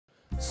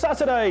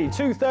Saturday,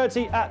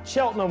 2:30 at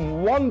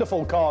Cheltenham.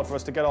 Wonderful card for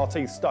us to get our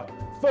teeth stuck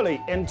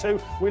fully into.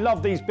 We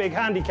love these big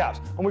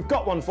handicaps, and we've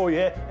got one for you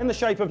here in the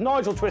shape of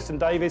Nigel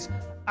Twiston-Davies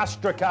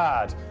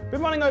Astracad.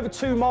 Been running over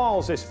 2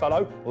 miles, this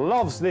fellow.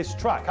 Loves this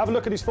track. Have a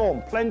look at his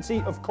form.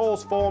 Plenty of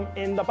course form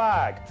in the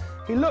bag.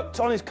 He looked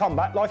on his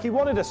comeback like he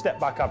wanted to step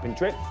back up in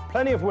trip.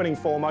 Plenty of winning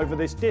form over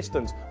this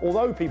distance,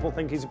 although people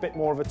think he's a bit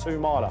more of a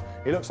 2-miler.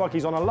 He looks like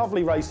he's on a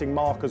lovely racing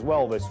mark as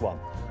well, this one.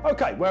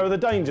 OK, where are the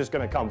dangers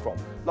going to come from?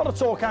 A lot of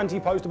talk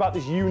anti-post about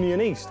this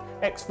Union East,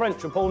 ex-French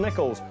for Paul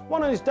Nicholls.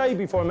 Won on his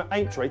debut for him at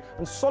Aintree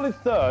and solid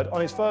third on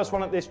his first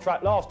run at this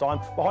track last time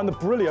behind the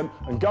brilliant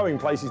and going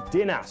places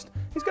Dinast.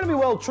 He's going to be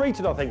well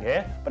treated, I think,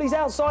 here, but he's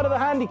outside of the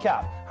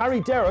handicap. Harry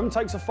Derham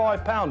takes a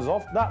 £5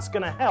 off. That's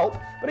going to help,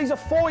 but he's a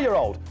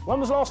 4-year-old. When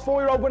was the last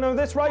 4-year-old winner of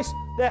this race?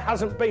 There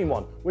hasn't been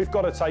one. We've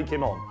got to take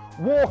him on.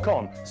 Walk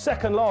On,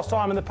 second last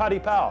time in the Paddy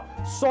Power.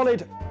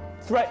 Solid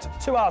threat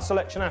to our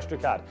selection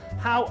Astracad.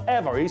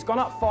 However, he's gone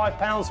up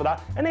 £5 for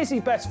that, and is he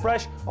best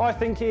fresh? I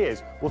think he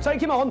is. We'll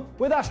take him on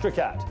with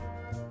Astracad.